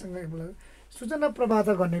समुदायसँग एउटा सूचना प्रवाह त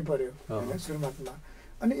गर्नै पर्यो होइन सुरुवातमा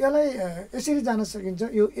अनि यसलाई यसरी जान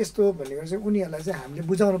सकिन्छ यो यस्तो हो भन्ने कुरा चाहिँ उनीहरूलाई चाहिँ हामीले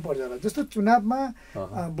बुझाउनु पर्छ होला जस्तो चुनावमा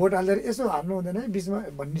भोट हाल्दा यस्तो हाल्नु हुँदैन है बिचमा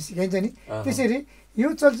भन्ने सिकाइन्छ नि त्यसरी यो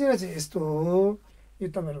चलचित्र चाहिँ यस्तो हो यो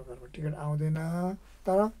तपाईँहरूको घरमा टिकट आउँदैन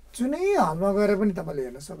तर जुनै हलमा गएर पनि तपाईँले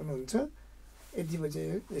हेर्न सक्नुहुन्छ यति बजे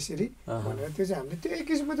यसरी भनेर त्यो चाहिँ हामीले त्यो एक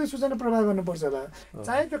किसिमको त्यो सूचना प्रवाह गर्नुपर्छ होला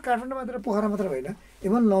चाहे त्यो काठमाडौँ मात्र पोखरा मात्र होइन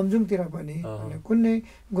इभन लमजुङतिर पनि कुनै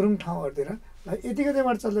गुरुङ ठाउँहरूतिर यति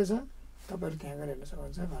कतिबाट चल्दैछ तपाईँहरू त्यहाँ गएर हेर्न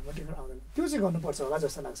सक्नुहुन्छ घरमा टिकट आउँदैन त्यो चाहिँ गर्नुपर्छ होला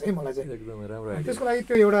जस्तो लाग्छ है मलाई चाहिँ एकदमै राम्रो त्यसको लागि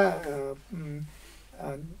त्यो एउटा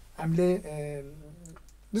हामीले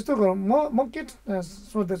जस्तो गरौँ म के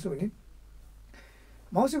सोच्दछु भने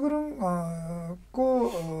माउसे गुरुङ को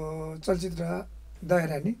चलचित्र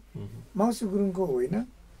दयारानी माउसे गुरुङको होइन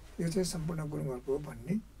यो चाहिँ सम्पूर्ण गुरुङहरूको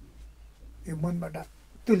भन्ने यो मनबाट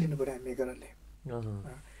त्यो लिनु पऱ्यो हामी मेकरहरूले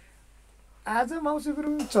आज माउसे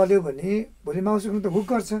गुरुङ चल्यो भने भोलि माउसे गुरुङ त हुक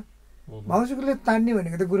गर्छ माउसे गुरुङले तान्ने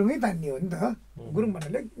भनेको त गुरुङै तान्ने हो नि त गुरुङ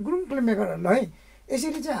भन्नाले गुरुङ फिल्म मेकरहरूलाई है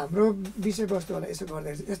यसरी चाहिँ हाम्रो विषयवस्तुहरूलाई यसो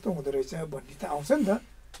गर्दाखेरि यस्तो हुँदो रहेछ भन्ने त आउँछ नि त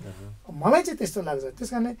मलाई चाहिँ त्यस्तो लाग्छ त्यस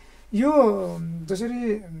कारणले यो जसरी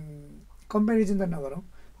कम्पेरिजन त नगरौँ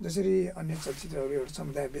जसरी अन्य चलचित्रहरू एउटा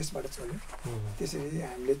समुदाय बेसबाट चल्यो त्यसरी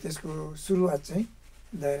हामीले त्यसको सुरुवात चाहिँ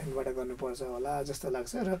दयारानीबाट गर्नुपर्छ होला जस्तो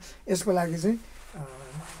लाग्छ र यसको लागि चाहिँ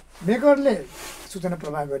मेकरले सूचना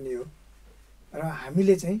प्रवाह गर्ने हो र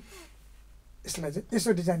हामीले चाहिँ यसलाई चाहिँ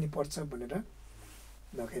यसरी जानुपर्छ भनेर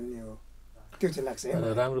धकेल्ने हो त्यो चाहिँ लाग्छ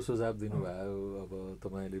राम्रो सुझाव दिनुभयो अब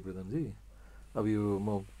तपाईँले प्रितमजी अब यो म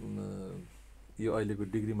यो अहिलेको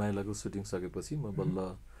डिग्री माइलाको सुटिङ सकेपछि म बल्ल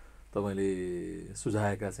तपाईँले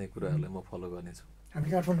सुझाएका चाहिँ कुराहरूलाई म फलो गर्नेछु हामी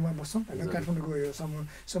काठमाडौँमा बस्छौँ होइन काठमाडौँको यो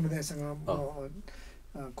समुदायसँग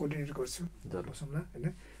कोअर्डिनेट गर्छु बसौँला होइन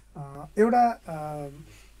एउटा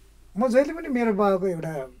म जहिले पनि मेरो बाबाको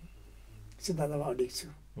एउटा सिद्धान्तमा अडिक छु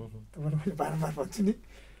तपाईँलाई मैले बारम्बार भन्छु नि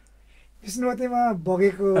विष्णुवतीमा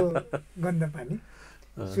बगेको गन्ध पानी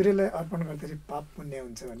सूर्यलाई अर्पण गर्दाखेरि पाप पुण्य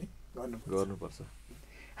हुन्छ भने गर्नुपर्छ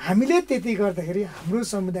हामीले त्यति गर्दाखेरि हाम्रो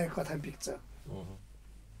समुदाय कथा बिग्छ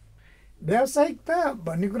व्यावसायिकता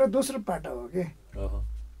भन्ने कुरा दोस्रो पाटा हो कि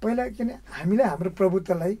पहिला किन हामीले हाम्रो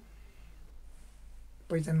प्रभुत्वलाई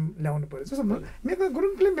पहिचान ल्याउनु पर्यो जस्तो मेकर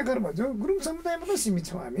गुरुङ फिल्म मेकर भन्छौँ गुरुङ समुदायमा त सीमित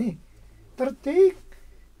छौँ हामी तर त्यही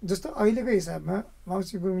जस्तो अहिलेको हिसाबमा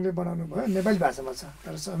माउसे गुरुङले बनाउनु भयो नेपाली भाषामा छ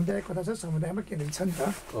तर समुदाय कथा छ समुदायमा केन्द्रित छ नि त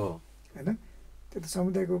होइन त्यो त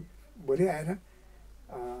समुदायको भोलि आएर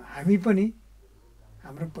हामी पनि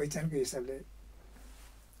हाम्रो पहिचानको हिसाबले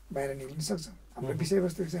बाहिर निक्लिन सक्छौँ हाम्रो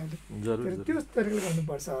विषयवस्तु चाहिँ जरुर त्यो तरिकाले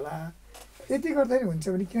गर्नुपर्छ होला। यति गर्दाखेरि हुन्छ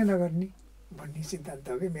भने किन नगर्ने भन्ने सिद्धान्त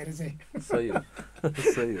हो कि मेरो चाहिँ। सही हो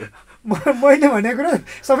सही हो। मैले भनेको कुरा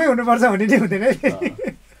सबै हुनुपर्छ भन्ने नै हुँदैन है।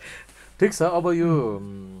 ठिक छ। अब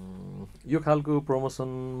यो खालको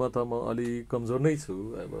प्रमोसनमा त म अलि कमजोर नै छु।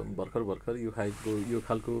 अब भर्खर यो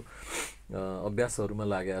खालको अभ्यासहरूमा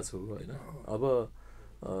लागेको छु होइन। अब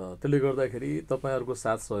त्यसले गर्दाखेरि तपाईँहरूको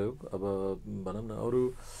साथ सहयोग अब भनौँ न अरू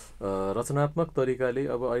रचनात्मक तरिकाले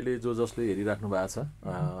अब अहिले जसले हेरिराख्नु भएको छ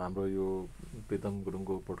हाम्रो यो प्रितम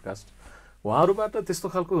गुरुङको पोडकास्ट, उहाँहरूबाट त्यस्तो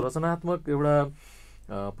खालको रचनात्मक एउटा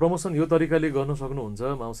प्रमोसन यो तरिकाले गर्न सक्नुहुन्छ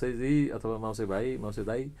माउसेजी अथवा माउसे भाइ माउसे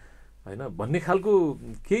दाई होइन भन्ने खालको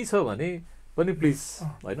केही छ भने पनि प्लिज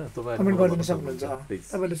होइन कमेन्ट गरिदिन सक्नुहुन्छ।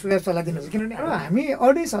 तपाईँले सुझाव सल्लाह दिनुहुन्छ। किनभने अब हामी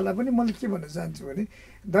अडियन्सहरूलाई पनि मैले के भन्न चाहन्छु भने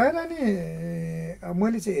दयारानी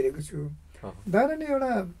मैले चाहिँ हेरेको छु। दयारानी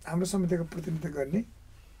एउटा हाम्रो समुदायको प्रतिनिधित्व गर्ने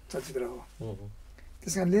चलचित्र हो।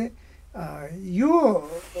 त्यस कारणले यो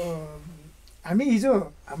हामी हिजो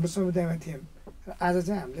हाम्रो समुदायमा थियौँ र आज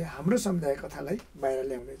चाहिँ हामीले हाम्रो समुदाय कथालाई बाहिर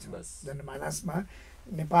ल्याउँदैछौँ। जनमानसमा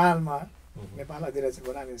नेपाल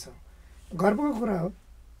अधिराज्यबाट लानेछौँ। गर्वको कुरा हो।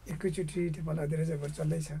 एकैचोटि नेपाल अधिराज्यबाट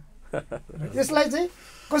चल्दैछ। यसलाई चाहिँ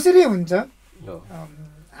कसरी हुन्छ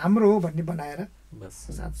हाम्रो हो भन्ने बनाएर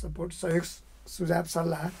साथ सपोर्ट सहयोग सुझाव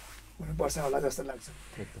सल्लाह हुनुपर्छ होला जस्तो लाग्छ।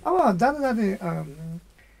 अब जाँदै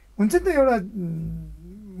हुन्छ नि त एउटा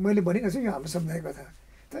मैले भनिरहेको छु यो हाम्रो समुदायको कथा।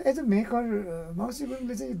 त एज अ मेकर माउसे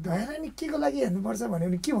गुरुङले चाहिँ दयारानी के को लागि हेर्नुपर्छ भन्यो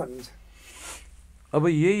भने के भन्नुहुन्छ? अब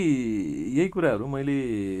यही कुराहरू मैले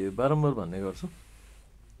बारम्बार भन्ने गर्छु।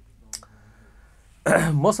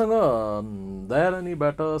 मसँग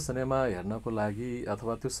दयारानीबाट सिनेमा हेर्नको लागि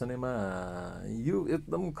अथवा त्यो सिनेमा यो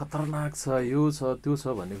एकदम खतरनाक छ यो छ त्यो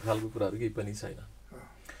छ भन्ने खालको कुराहरू केही पनि छैन।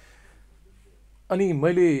 अनि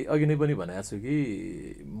मैले अघि नै पनि भनेको छु कि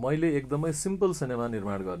मैले एकदमै सिम्पल सिनेमा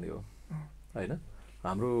निर्माण गर्ने हो होइन।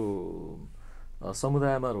 हाम्रो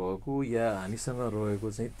समुदायमा रहेको या हामीसँग रहेको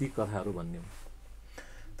चाहिँ ती कथाहरू भन्ने हो।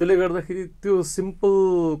 त्यसले गर्दाखेरि त्यो सिम्पल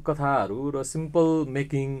कथाहरू र सिम्पल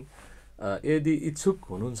मेकिङ यदि इच्छुक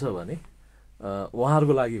हुनुहुन्छ भने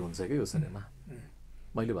उहाँहरूको लागि हुन्छ कि यो सिनेमा।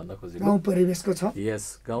 मैले भन्न खोजेको गाउँ परिवेशको छ। यस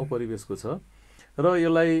गाउँ परिवेशको छ र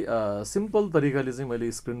यसलाई सिम्पल तरिकाले चाहिँ मैले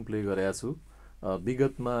स्क्रिन प्ले गरेको छु।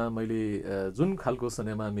 विगतमा मैले जुन खालको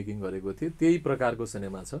सिनेमा मेकिङ गरेको थिएँ त्यही प्रकारको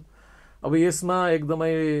सिनेमा छ। अब यसमा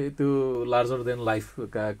एकदमै त्यो लार्जर देन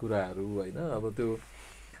लाइफका कुराहरू होइन। अब त्यो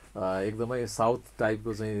एकदमै साउथ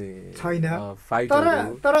टाइपको चाहिँ छैन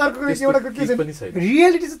फाइटहरू तर अर्को एउटा के छ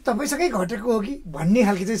रियालिटी चाहिँ तपाईँसँगै घटेको हो कि भन्ने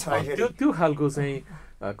खालको चाहिँ छ। त्यो खालको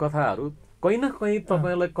चाहिँ कथाहरू कहीँ न कहीँ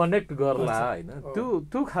तपाईँलाई कनेक्ट गर्ला होइन।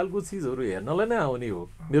 त्यो खालको चिजहरू हेर्नलाई नै आउने हो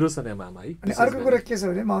मेरो सिनेमामा है। अनि अर्को कुरा के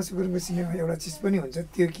छ भने माउसे गुरुङको सिनेमा एउटा चिज पनि हुन्छ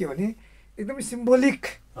त्यो के भने एकदमै सिम्बोलिक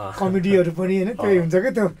कमेडीहरू पनि होइन त्यो हुन्छ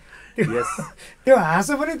क्या। त्यो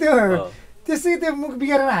हाँसो पनि त्यो त्यसै त्यो मुख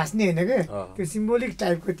बिगारेर हाँस्ने होइन क्या। त्यो सिम्बोलिक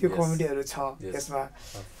टाइपको त्यो कमेडीहरू छ त्यसमा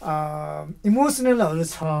इमोसनलहरू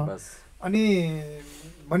छ। अनि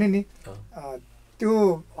भने नि त्यो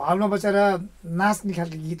हलमा बसेर नाच्ने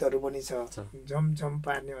खालको गीतहरू पनि छ। झमझम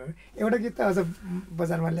पार्ने एउटा गीत त अझ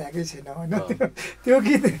बजारमा ल्याएकै छैन होइन। त्यो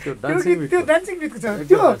गीत त्यो डान्सिङ गीतको छ।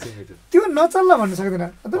 त्यो नचल्ला भन्नु सक्दैन।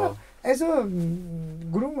 तर एज अ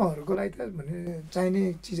गुरुङहरूको लागि त भने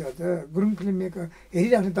चाहिने चिजहरू त गुरुङ फिल्म मेकर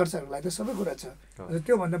हेरिराख्ने दर्शकहरूलाई त सबै कुरा छ।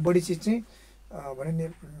 त्योभन्दा बढी चिज चाहिँ भने नि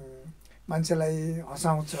मान्छेलाई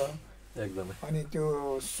हँसाउँछ एकदमै। अनि त्यो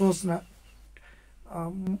सोच्न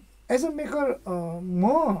एज अ मेकर म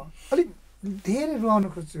अलिक धेरै रुवाउन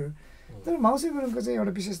खोज्छु। तर माउसे गुरुङको चाहिँ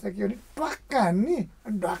एउटा विशेषता के भने टक्क हान्ने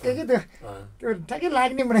अनि ढकेकै त्यो ठ्याक्कै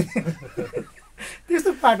लाग्ने बनाइदियो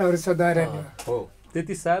त्यस्तो पार्टहरू छ दयारानीमा। हो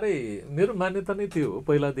त्यति साह्रै मेरो मान्यता नै त्यो हो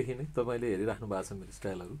पहिलादेखि नै। तपाईँले हेरिराख्नु भएको छ मेरो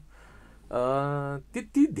स्टाइलहरू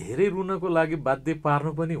त्यति धेरै रुनको लागि बाध्य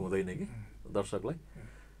पार्नु पनि हुँदैन कि दर्शकलाई।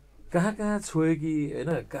 कहाँ छोयो कि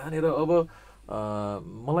होइन कहाँनिर अब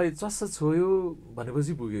मलाई चस्स छोयो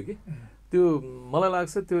भनेपछि पुग्यो कि त्यो मलाई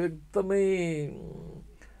लाग्छ त्यो एकदमै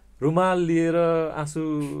रुमाल लिएर आँसु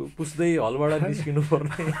पुस्दै हलबाट निस्किनु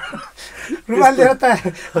पर्ने। रुमाल लिएर त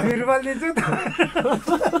हामी रुमाल लिन्छौँ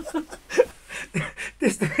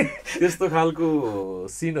त्यस्तो खालको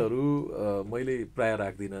सिनहरू मैले प्राय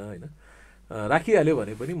राख्दिनँ होइन। राखिहाल्यो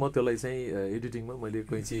भने पनि म त्यसलाई चाहिँ एडिटिङमा मैले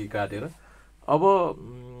कैँची काटेर अब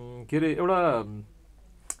के अरे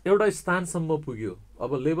एउटा स्थानसम्म पुग्यो।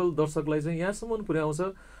 अब लेभल दर्शकलाई चाहिँ यहाँसम्म पुर्याउँछ।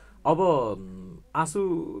 अब आँसु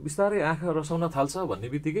बिस्तारै आँखा रसाउन थाल्छ भन्ने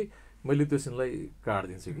बित्तिकै मैले त्यो सिनलाई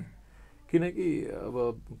काटिदिन्छु कि किनकि अब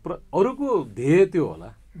अरूको ध्येय त्यो होला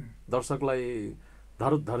दर्शकलाई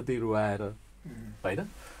धरती रुवाएर होइन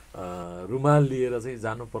रुमाल लिएर चाहिँ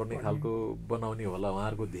जानुपर्ने खालको बनाउने होला,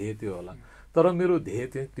 उहाँहरूको ध्येय त्यो होला। तर मेरो ध्येय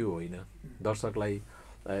चाहिँ त्यो होइन। दर्शकलाई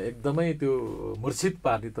एकदमै त्यो मूर्छित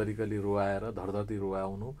पार्ने तरिकाले रुवाएर धडधडी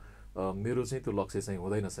रुवाउनु मेरो चाहिँ त्यो लक्ष्य चाहिँ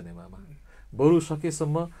हुँदैन सिनेमामा। बरु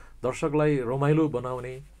सकेसम्म दर्शकलाई रमाइलो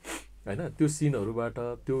बनाउने होइन, त्यो सिनहरूबाट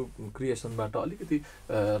त्यो क्रिएसनबाट अलिकति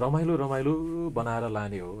रमाइलो रमाइलो बनाएर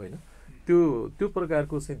लाने हो होइन। त्यो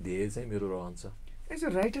प्रकारको चाहिँ ध्येय चाहिँ मेरो रहन्छ। एज अ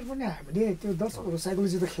राइटर पनि हामीले त्यो दर्शकहरूको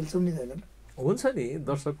साइकोलोजी त खेल्छौँ नि होइन? हुन्छ नि,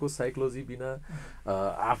 दर्शकको साइकोलोजी बिना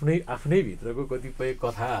आफ्नै भित्रको कतिपय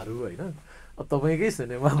कथाहरू होइन, तपाईँकै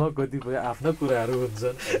सिनेमामा कतिपय आफ्ना कुराहरू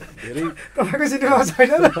हुन्छन् धेरै। तपाईँको सिनेमा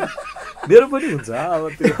छैन र? मेरो पनि हुन्छ अब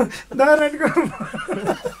त्यो दयारानीको।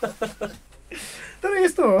 तर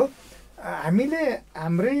यस्तो हो, हामीले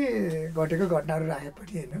हाम्रै घटेको घटनाहरू राखे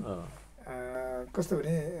पनि होइन, कस्तो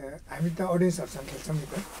भने हामी त अडियन्सहरूसँग खेल्छौँ नि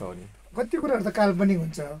त। कति कुराहरू त काल्पनिक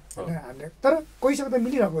हुन्छ होइन हामीले, तर कोहीसँग त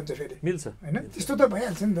मिलिरहेको हुन्छ फेरि, मिल्छ होइन? त्यस्तो त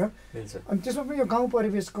भइहाल्छ नि त। अनि त्यसमा पनि यो गाउँ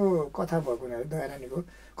परिवेशको कथा भएको हुनाले दयारानीको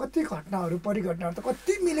कति घटनाहरू परिघटनाहरू त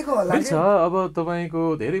कति मिलेको होला। मिल्छ। अब तपाईँको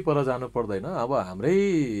धेरै पर जानु पर्दैन। अब हाम्रै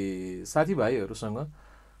साथीभाइहरूसँग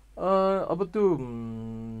अब त्यो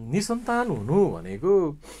निसन्तान हुनु भनेको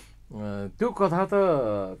त्यो कथा त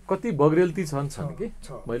कति बग्रेलती छन् कि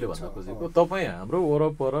मैले भन्न खोजेको। तपाईँ हाम्रो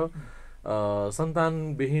वरपर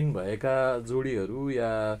सन्तानविहीन भएका जोडीहरू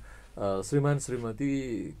या श्रीमान श्रीमती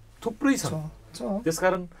थुप्रै छन्।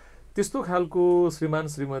 त्यसकारण त्यस्तो खालको श्रीमान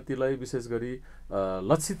श्रीमतीलाई विशेष गरी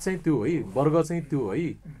लक्षित चाहिँ त्यो है, वर्ग चाहिँ त्यो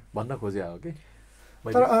है भन्न खोजे हो कि।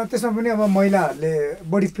 तर त्यसमा पनि अब महिलाहरूले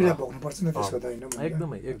बढी पीडा भोग्नुपर्छ नि त्यसको त होइन?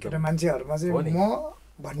 एकदमै केटा मान्छेहरूमा चाहिँ म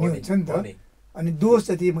भन्ने हुन्छ नि त, अनि दोष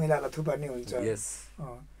जति महिलालाई थुपार्ने हुन्छ।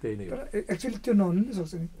 तर एक्चुअली त्यो नहुनु नि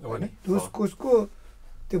सक्छ नि होइन, दोष कसको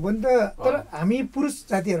त्यो पनि त। तर हामी पुरुष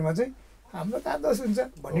जातिहरूमा चाहिँ हाम्रो कहाँ दोष हुन्छ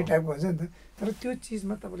भन्ने टाइपको हुन्छ नि त। तर त्यो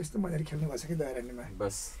चिजमा तपाईँले यस्तो मजाले खेल्नु भएको छ कि दयारानीमा।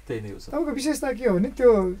 बस त्यही नै हो। तपाईँको विशेषता के हो भने त्यो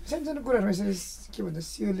सानो सानो कुराहरूमा यसरी के भन्छ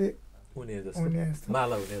सियोले हुने जस्तो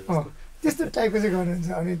माला हुने जस्तो त्यस्तो टाइपको चाहिँ गर्नुहुन्छ।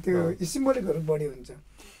 अनि त्यो सिम्बोलिकहरू बढी हुन्छ।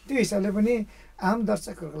 त्यो हिसाबले पनि आम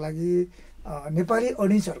दर्शकहरूको लागि नेपाली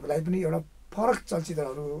अडियन्सहरूको लागि पनि एउटा फरक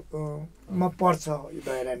चलचित्रहरूमा पर्छ यो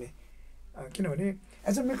दयारानी। किनभने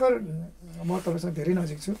एज अ मेकर म तपाईँसँग धेरै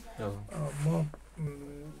नजिक छु। म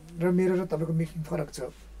र मेरो र तपाईँको मेकिङ फरक छ।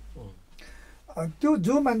 त्यो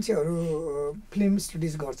जो मान्छेहरू फिल्म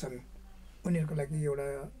स्टडिज गर्छन् उनीहरूको लागि एउटा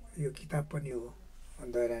यो किताब पनि हो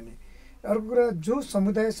दयारानी। अर्को कुरा, जो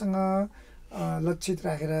समुदायसँग लक्षित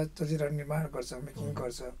राखेर चलचित्र निर्माण गर्छ, मेकिङ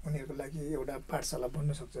गर्छ, उनीहरूको लागि एउटा पाठशाला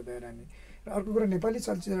बन्न सक्छ दयारानी। र अर्को कुरा, नेपाली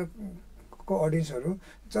चलचित्रको अडियन्सहरू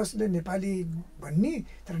जसले नेपाली भन्ने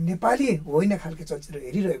तर नेपाली होइन खालको चलचित्र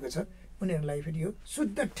हेरिरहेको छ, उनीहरूलाई फेरि यो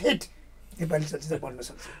शुद्ध ठेट नेपाली चलचित्र बन्न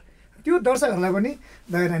सक्छ। त्यो दर्शकहरूलाई पनि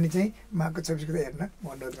दयारानी चाहिँ माघको 26 गते हेर्न म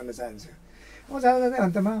अनुरोध गर्न चाहन्छु। म जाँदा जाँदै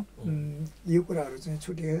अन्तमा यो कुराहरू चाहिँ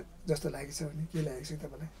छुट्यो जस्तो लागेको छ भने के लागेको छ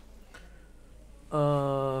तपाईँलाई?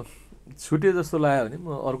 छुट्यो जस्तो लाग्यो भने म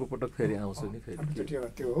अर्को पटक फेरि आउँछु नि। फेरि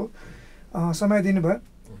त्यो हो, समय दिनुभयो।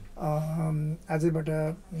 आजबाट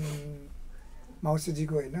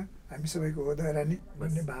माउसेजीको होइन हामी सबैको हो दयारानी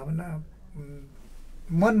भन्ने भावना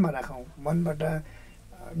मनमा राखौँ। मनबाट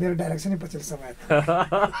मेरो डाइरेक्ट छ नि पछिल्लो समय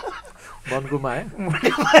मनको माया,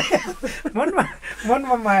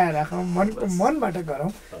 मनमा माया राखौँ, मनबाट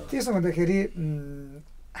गरौँ। त्यसो हुँदाखेरि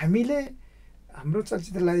हामीले हाम्रो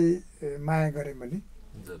चलचित्रलाई माया गऱ्यौँ भने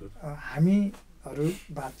हामीहरू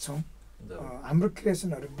बाँच्छौँ, हाम्रो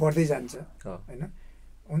क्रिएसनहरू बढ्दै जान्छ होइन।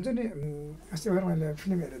 हुन्छ नि, अस्ति भएर मैले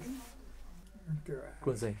फिल्म हेरेको थिएँ, त्यो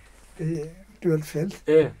कुन चाहिँ त्यही 12 फेल।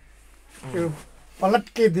 त्यो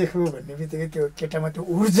पलटकै देखो भन्ने बित्तिकै त्यो केटामा त्यो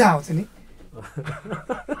ऊर्जा आउँछ नि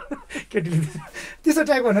केटीले। त्यस्तो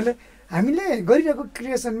टाइपको हुनाले हामीले गरिरहेको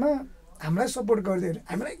क्रिएसनमा हामीलाई सपोर्ट गरिदियो भने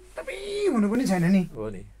हामीलाई एकदमै हुनु पनि छैन नि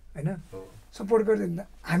होइन। सपोर्ट गरिदियो भने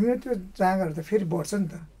हामीमा त्यो जाँगरहरू त फेरि बढ्छ नि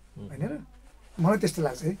त होइन र? मलाई त्यस्तो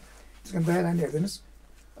लाग्छ है। त्यस कारण दयारानी हेरिदिनुहोस्।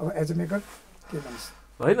 अब एज अ मेकर के भन्नुहोस्?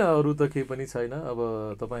 होइन, अरू त केही पनि छैन। अब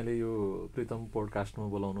तपाईँले यो प्रितम पोडकास्टमा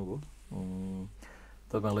बोलाउनु भयो,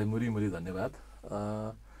 तपाईँलाई मुरी धन्यवाद।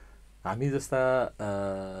 हामी जस्ता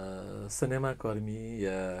सिनेमाकर्मी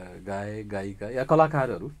या गायिका या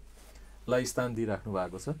कलाकारहरूलाई स्थान दिइराख्नु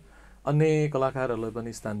भएको छ। अन्य कलाकारहरूलाई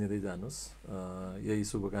पनि स्थान दिँदै जानुहोस्, यही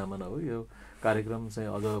शुभकामना हो। यो कार्यक्रम चाहिँ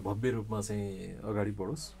अझ भव्य रूपमा चाहिँ अगाडि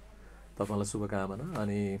बढोस्, तपाईँलाई शुभकामना।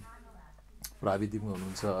 अनि प्राविधिकमा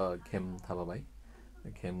हुनुहुन्छ खेम थापा भाइ,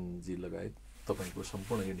 खेमजी लगायत तपाईँको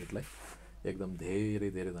सम्पूर्ण युनिटलाई एकदम धेरै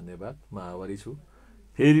धेरै धन्यवाद। म आभारी छु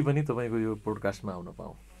फेरि पनि तपाईँको यो पोडकास्टमा आउन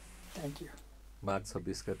पाऊँ। Thank you. माघ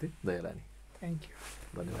 26 गते दयारानी। थ्याङ्क यू,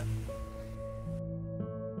 धन्यवाद।